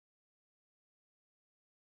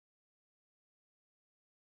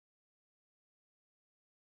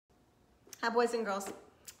Hi boys and girls,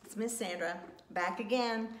 it's Miss Sandra back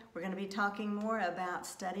again. We're going to be talking more about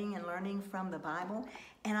studying and learning from the Bible,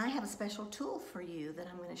 and I have a special tool for you that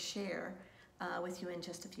I'm going to share with you in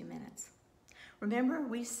just a few minutes. Remember,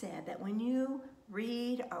 we said that when you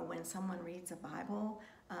read or when someone reads a Bible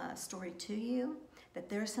story to you, that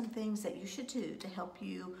there are some things that you should do to help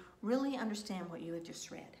you really understand what you have just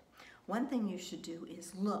read. One thing you should do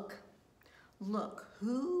is look,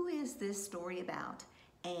 who is this story about?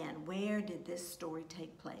 And where did this story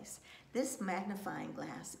take place? This magnifying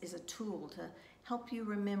glass is a tool to help you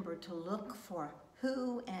remember to look for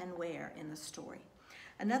who and where in the story.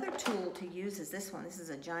 Another tool to use is this one. This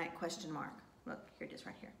is a giant question mark. Look, here it is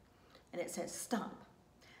right here. And it says stop.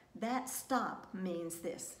 That stop means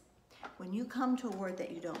this. When you come to a word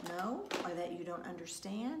that you don't know or that you don't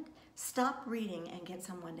understand, stop reading and get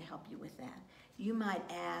someone to help you with that. You might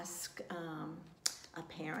ask a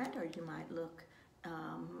parent, or you might look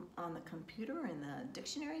on the computer or in the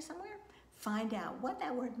dictionary somewhere. Find out what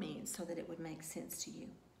that word means so that it would make sense to you.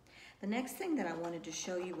 The next thing that I wanted to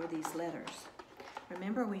show you were these letters.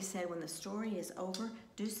 Remember, we said when the story is over,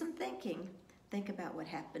 do some thinking. Think about what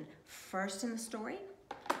happened first in the story,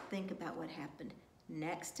 think about what happened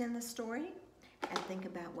next in the story, and think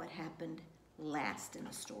about what happened last in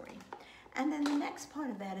the story. And then the next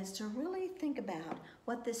part of that is to really think about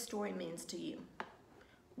what this story means to you.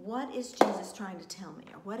 What is Jesus trying to tell me,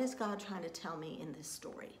 or what is God trying to tell me in this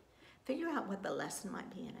story? Figure out what the lesson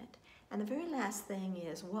might be in it. And the very last thing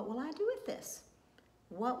is, what will I do with this?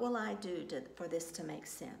 What will I do for this to make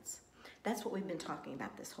sense? That's what we've been talking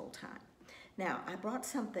about this whole time. Now, I brought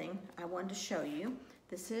something I wanted to show you.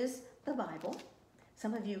 This is the Bible.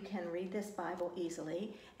 Some of you can read this Bible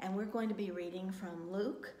easily, and we're going to be reading from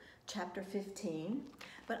Luke chapter 15.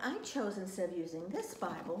 But I chose, instead of using this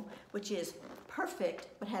Bible, which is perfect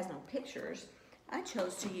but has no pictures, I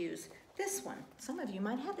chose to use this one. Some of you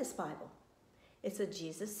might have this Bible. It's a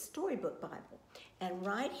Jesus storybook Bible. And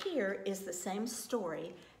right here is the same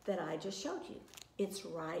story that I just showed you. It's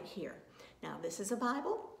right here. Now, this is a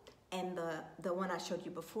Bible, and the one I showed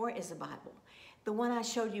you before is a Bible. The one I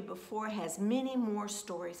showed you before has many more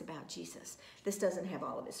stories about Jesus. This doesn't have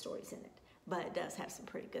all of his stories in it, but it does have some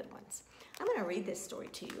pretty good ones. I'm going to read this story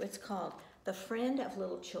to you. It's called The Friend of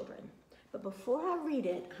Little Children. But before I read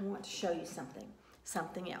it, I want to show you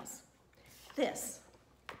something else. This.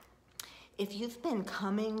 If you've been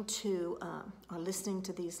coming to or listening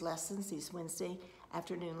to these lessons, these Wednesday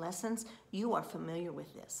afternoon lessons, you are familiar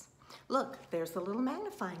with this. Look, there's the little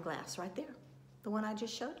magnifying glass right there, the one I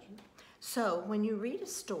just showed you. So when you read a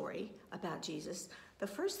story about Jesus, the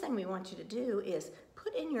first thing we want you to do is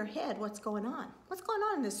put in your head what's going on. What's going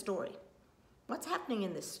on in this story? What's happening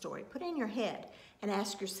in this story? Put it in your head and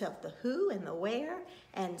ask yourself the who and the where,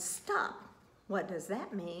 and stop. What does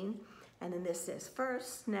that mean? And then this says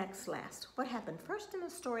first, next, last. What happened first in the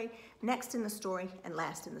story, next in the story, and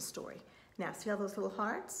last in the story? Now, see all those little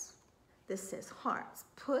hearts? This says hearts.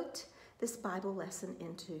 Put this Bible lesson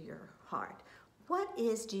into your heart. What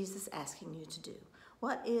is Jesus asking you to do?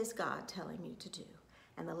 What is God telling you to do?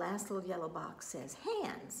 And the last little yellow box says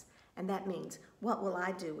hands. And that means, what will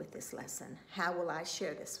I do with this lesson? How will I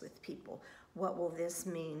share this with people? What will this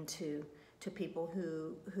mean to people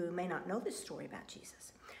who may not know this story about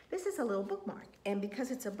Jesus? This is a little bookmark. And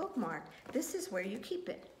because it's a bookmark, this is where you keep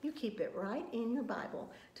it. You keep it right in your Bible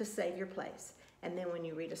to save your place. And then when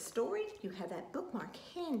you read a story, you have that bookmark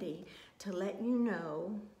handy to let you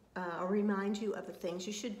know or remind you of the things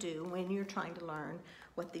you should do when you're trying to learn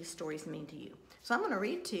what these stories mean to you. So I'm going to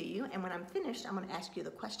read to you, and when I'm finished, I'm going to ask you the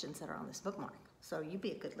questions that are on this bookmark. So you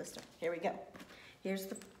be a good listener. Here we go. Here's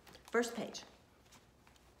the first page.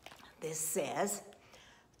 This says,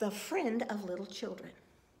 The Friend of Little Children.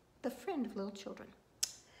 The Friend of Little Children.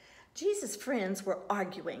 Jesus' friends were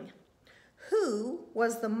arguing who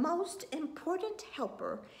was the most important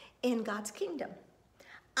helper in God's kingdom.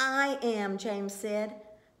 I am, James said.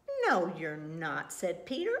 No, you're not, said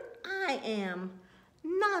Peter. I am.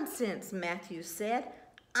 Nonsense, Matthew said.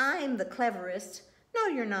 I'm the cleverest. No,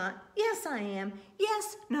 you're not. Yes, I am.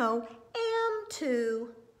 Yes, no, am too.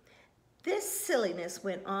 This silliness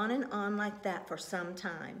went on and on like that for some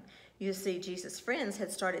time. You see, Jesus' friends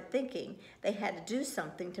had started thinking they had to do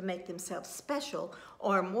something to make themselves special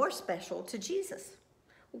or more special to Jesus.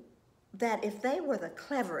 That if they were the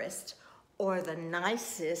cleverest or the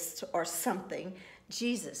nicest or something,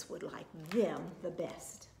 Jesus would like them the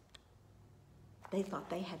best. They thought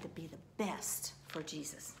they had to be the best for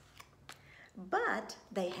Jesus. But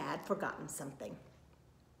they had forgotten something.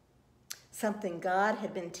 Something God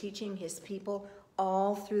had been teaching his people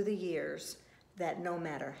all through the years, that no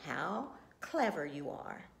matter how clever you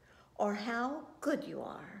are, or how good you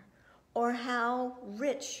are, or how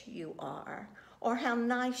rich you are, or how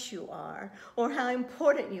nice you are, or how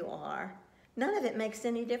important you are. None of it makes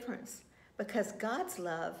any difference because God's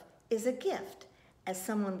love is a gift, as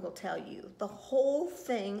someone will tell you. The whole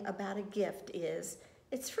thing about a gift is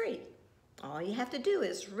it's free. All you have to do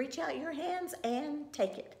is reach out your hands and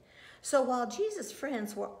take it. So while Jesus'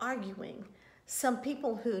 friends were arguing, some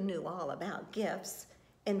people who knew all about gifts,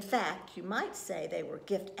 in fact, you might say they were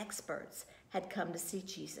gift experts, had come to see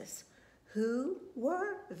Jesus. Who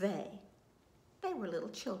were they? They were little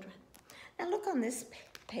children. Now look on this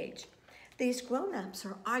page. These grown-ups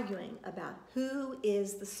are arguing about who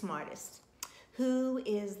is the smartest, who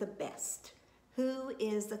is the best, who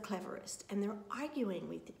is the cleverest, and they're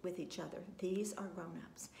arguing with each other. These are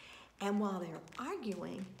grown-ups. And while they're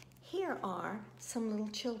arguing, here are some little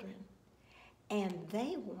children, and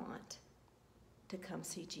they want to come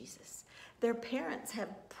see Jesus. Their parents have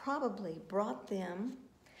probably brought them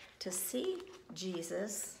to see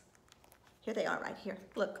Jesus. Here they are right here.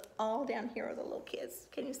 Look, all down here are the little kids.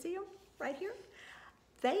 Can you see them right here?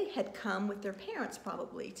 They had come with their parents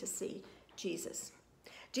probably to see Jesus.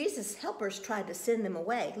 Jesus' helpers tried to send them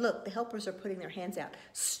away. Look, the helpers are putting their hands out.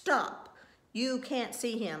 Stop. You can't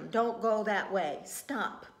see him. Don't go that way.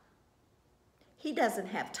 Stop. He doesn't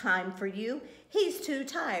have time for you. He's too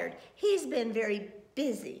tired. He's been very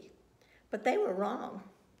busy. But they were wrong.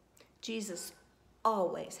 Jesus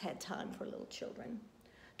always had time for little children.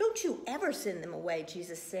 Don't you ever send them away,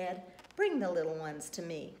 Jesus said. Bring the little ones to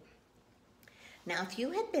me. Now, if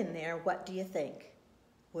you had been there, what do you think?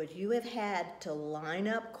 Would you have had to line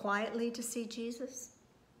up quietly to see Jesus?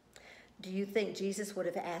 Do you think Jesus would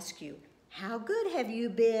have asked you, how good have you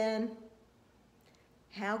been?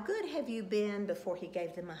 How good have you been before he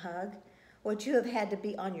gave them a hug? Would you have had to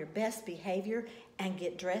be on your best behavior and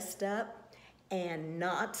get dressed up and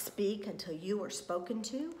not speak until you were spoken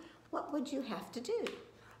to? What would you have to do?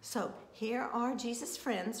 So here are Jesus'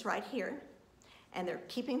 friends right here, and they're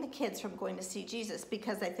keeping the kids from going to see Jesus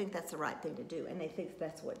because they think that's the right thing to do, and they think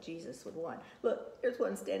that's what Jesus would want. Look, here's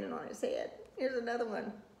one standing on his head. Here's another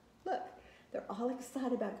one. Look, they're all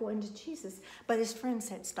excited about going to Jesus, but his friend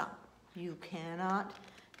said, stop. You cannot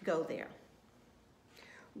go there.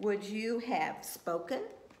 Would you have spoken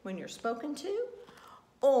when you're spoken to?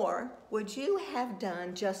 Or would you have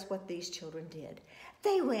done just what these children did?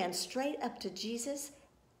 They ran straight up to Jesus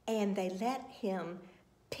and they let him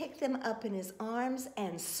pick them up in his arms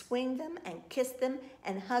and swing them and kiss them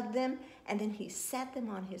and hug them. And then he sat them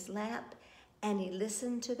on his lap and he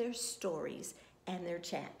listened to their stories and their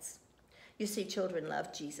chats. You see, children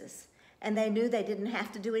love Jesus. And they knew they didn't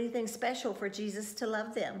have to do anything special for Jesus to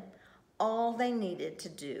love them. All they needed to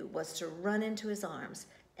do was to run into his arms.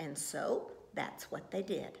 And so that's what they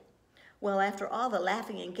did. Well, after all the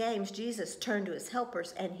laughing and games, Jesus turned to his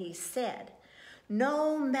helpers and he said,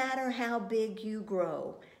 no matter how big you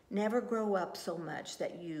grow, never grow up so much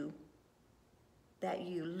that you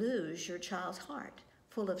lose your child's heart,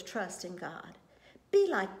 full of trust in God. Be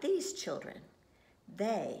like these children.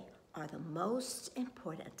 They are the most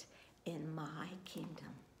important in my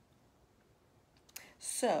kingdom.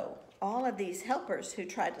 So, all of these helpers who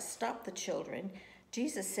tried to stop the children,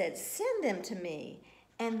 Jesus said, send them to me.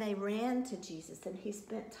 And they ran to Jesus, and he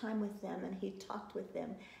spent time with them, and he talked with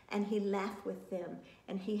them, and he laughed with them,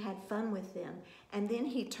 and he had fun with them. And then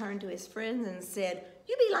he turned to his friends and said,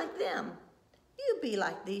 you be like them. You be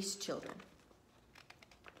like these children.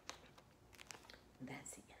 And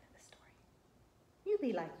that's the end of the story. You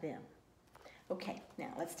be like them. Okay,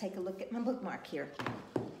 now let's take a look at my bookmark here.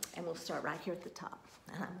 And we'll start right here at the top.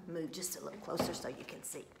 And I'm move just a little closer so you can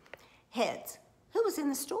see. Heads. Who was in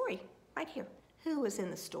the story? Right here. Who was in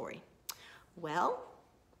the story? Well,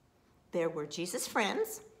 there were Jesus'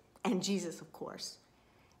 friends, and Jesus, of course,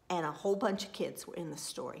 and a whole bunch of kids were in the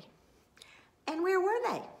story. And where were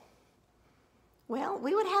they? Well,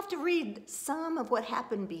 we would have to read some of what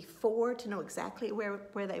happened before to know exactly where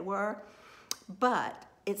they were, but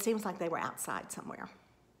it seems like they were outside somewhere.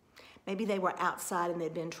 Maybe they were outside and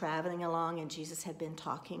they'd been traveling along and Jesus had been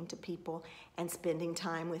talking to people and spending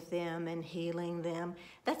time with them and healing them.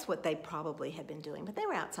 That's what they probably had been doing, but they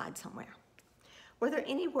were outside somewhere. Were there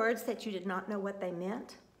any words that you did not know what they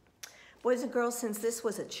meant? Boys and girls, since this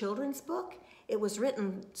was a children's book, it was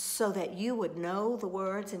written so that you would know the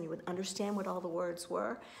words and you would understand what all the words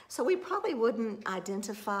were. So we probably wouldn't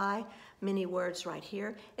identify many words right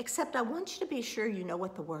here, except I want you to be sure you know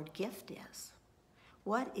what the word gift is.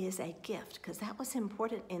 What is a gift? Because that was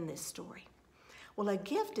important in this story. Well, a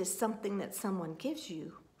gift is something that someone gives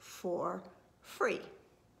you for free.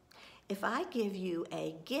 If I give you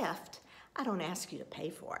a gift, I don't ask you to pay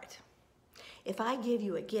for it. If I give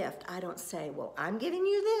you a gift, I don't say, well, I'm giving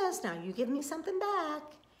you this, now you give me something back.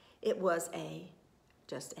 It was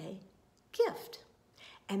just a gift.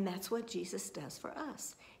 And that's what Jesus does for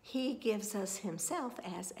us. He gives us himself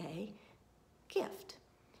as a gift,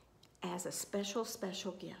 as a special,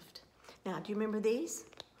 special gift. Now, do you remember these?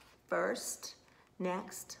 First,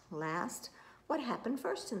 next, last. What happened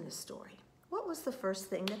first in this story? What was the first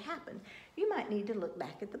thing that happened? You might need to look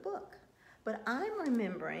back at the book. But I'm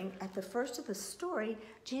remembering at the first of the story,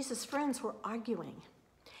 Jesus' friends were arguing.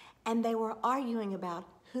 And they were arguing about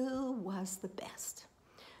who was the best,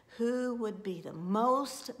 who would be the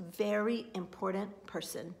most very important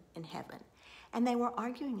person in heaven. And they were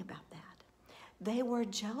arguing about that. They were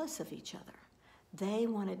jealous of each other. They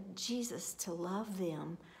wanted Jesus to love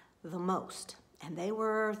them the most. And they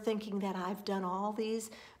were thinking that I've done all these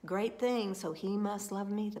great things, so he must love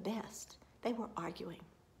me the best. They were arguing.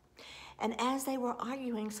 And as they were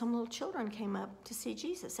arguing, some little children came up to see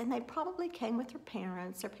Jesus. And they probably came with their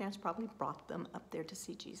parents. Their parents probably brought them up there to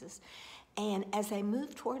see Jesus. And as they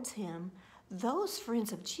moved towards him, those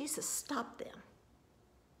friends of Jesus stopped them.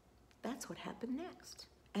 That's what happened next.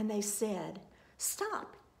 And they said,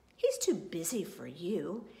 stop. He's too busy for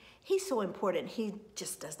you. He's so important, he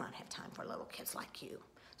just does not have time for little kids like you.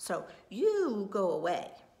 So you go away.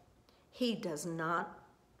 He does not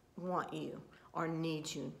want you or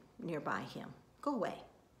need you nearby him. Go away.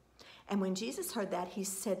 And when Jesus heard that, he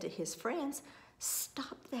said to his friends,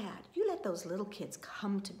 stop that. You let those little kids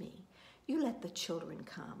come to me. You let the children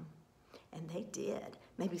come. And they did.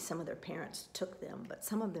 Maybe some of their parents took them, but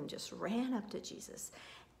some of them just ran up to Jesus.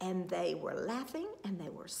 And they were laughing and they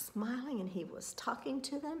were smiling, and he was talking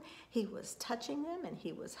to them. He was touching them and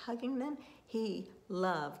he was hugging them. He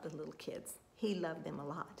loved the little kids. He loved them a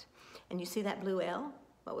lot. And you see that blue L?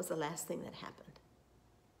 What was the last thing that happened?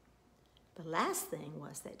 The last thing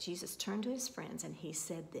was that Jesus turned to his friends and he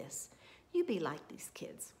said this, you be like these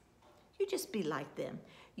kids. You just be like them.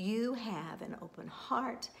 You have an open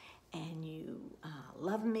heart, and you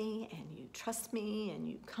love me, and you trust me, and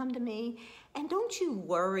you come to me. And don't you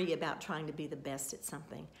worry about trying to be the best at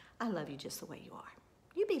something. I love you just the way you are.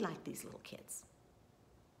 You be like these little kids.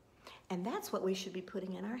 And that's what we should be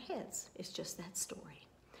putting in our heads. It's just that story.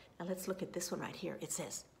 Now let's look at this one right here. It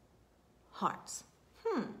says, hearts.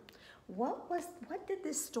 What did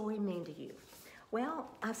this story mean to you? Well,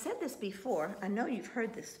 I've said this before. I know you've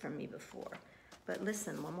heard this from me before. But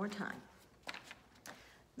listen one more time.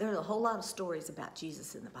 There's a whole lot of stories about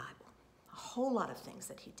Jesus in the Bible, a whole lot of things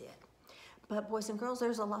that he did. But boys and girls,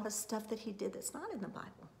 there's a lot of stuff that he did that's not in the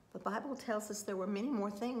Bible. The Bible tells us there were many more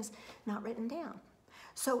things not written down.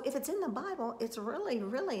 So if it's in the Bible, it's really,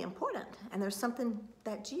 really important. And there's something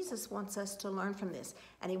that Jesus wants us to learn from this.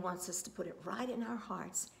 And he wants us to put it right in our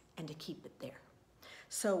hearts and to keep it there.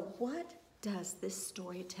 So what does this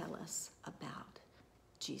story tell us about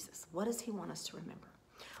Jesus? What does he want us to remember?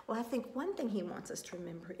 Well, I think one thing he wants us to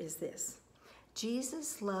remember is this.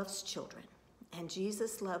 Jesus loves children, and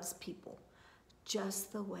Jesus loves people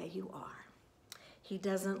just the way you are. He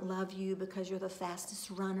doesn't love you because you're the fastest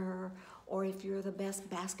runner, or if you're the best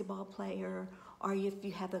basketball player, or if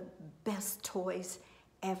you have the best toys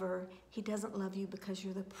ever. He doesn't love you because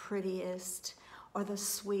you're the prettiest or the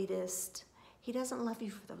sweetest. He doesn't love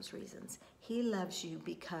you for those reasons. He loves you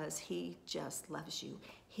because he just loves you.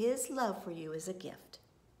 His love for you is a gift.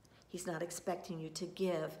 He's not expecting you to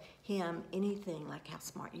give him anything like how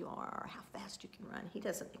smart you are or how fast you can run. He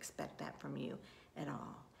doesn't expect that from you at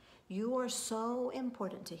all. You are so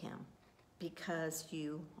important to him because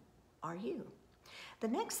you are you. The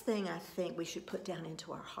next thing I think we should put down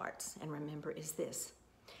into our hearts and remember is this.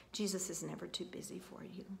 Jesus is never too busy for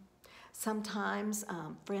you. Sometimes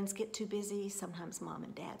friends get too busy. Sometimes mom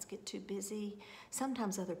and dads get too busy.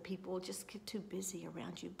 Sometimes other people just get too busy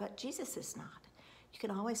around you. But Jesus is not. You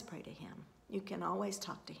can always pray to him. You can always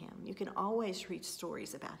talk to him. You can always read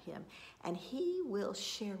stories about him. And he will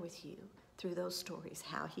share with you through those stories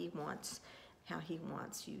how he wants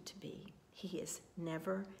you to be. He is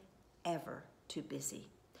never, ever too busy.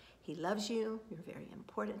 He loves you. You're very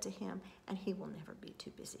important to him. And he will never be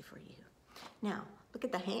too busy for you. Now, look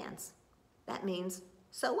at the hands. That means,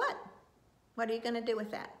 so what? What are you going to do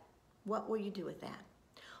with that? What will you do with that?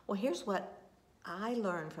 Well, here's what I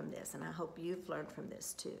learned from this, and I hope you've learned from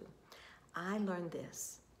this too. I learned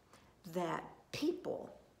this, that people,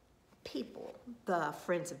 the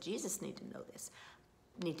friends of Jesus need to know this,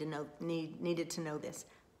 needed to know this.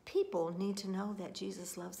 People need to know that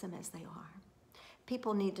Jesus loves them as they are.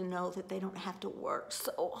 People need to know that they don't have to work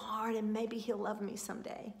so hard and maybe he'll love me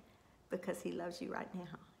someday, because he loves you right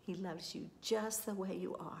now. He loves you just the way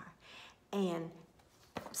you are. And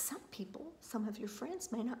some of your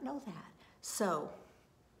friends may not know that. So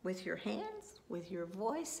with your hands, with your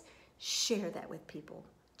voice, share that with people.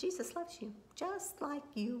 Jesus loves you just like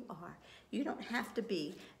you are. You don't have to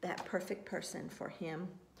be that perfect person for him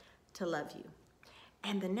to love you.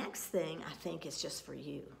 And the next thing I think is just for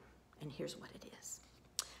you. And here's what it is.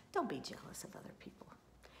 Don't be jealous of other people.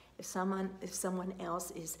 If someone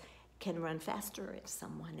else can run faster, if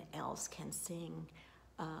someone else can sing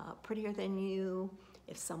prettier than you,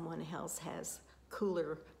 if someone else has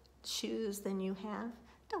cooler shoes than you have,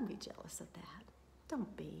 don't be jealous of that.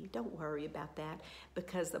 Don't worry about that,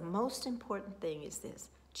 because the most important thing is this.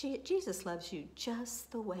 Jesus loves you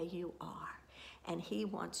just the way you are, and he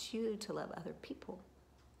wants you to love other people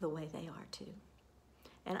the way they are too.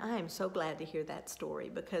 And I am so glad to hear that story,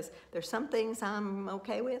 because there's some things I'm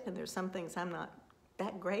okay with and there's some things I'm not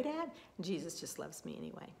that great at. Jesus just loves me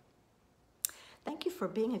anyway. Thank you for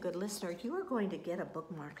being a good listener. You are going to get a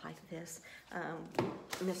bookmark like this.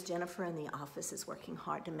 Miss Jennifer in the office is working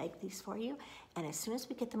hard to make these for you. And as soon as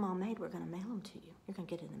we get them all made, we're going to mail them to you. You're going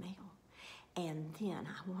to get it in the mail. And then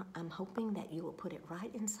I'm hoping that you will put it right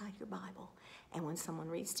inside your Bible. And when someone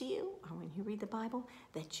reads to you, or when you read the Bible,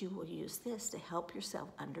 that you will use this to help yourself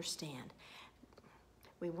understand.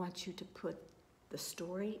 We want you to put the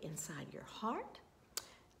story inside your heart,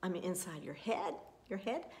 inside your head,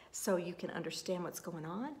 so you can understand what's going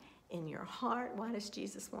on in your heart. Why does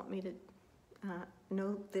Jesus want me to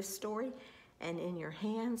know this story? And in your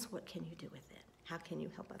hands, what can you do with it? How can you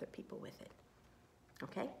help other people with it?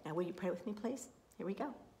 Okay, now will you pray with me, please? Here we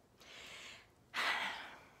go.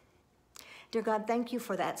 Dear God, thank you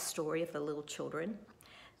for that story of the little children.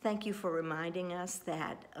 Thank you for reminding us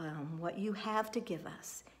that what you have to give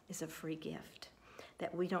us is a free gift,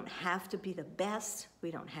 that we don't have to be the best, we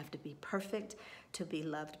don't have to be perfect to be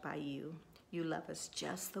loved by you. You love us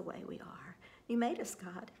just the way we are. You made us,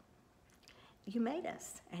 God. You made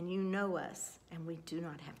us, and you know us, and we do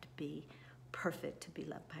not have to be perfect to be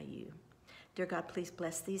loved by you. Dear God, please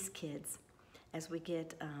bless these kids as we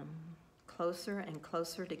get closer and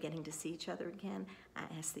closer to getting to see each other again. I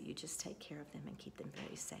ask that you just take care of them and keep them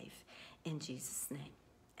very safe. In Jesus' name,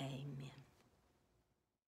 amen.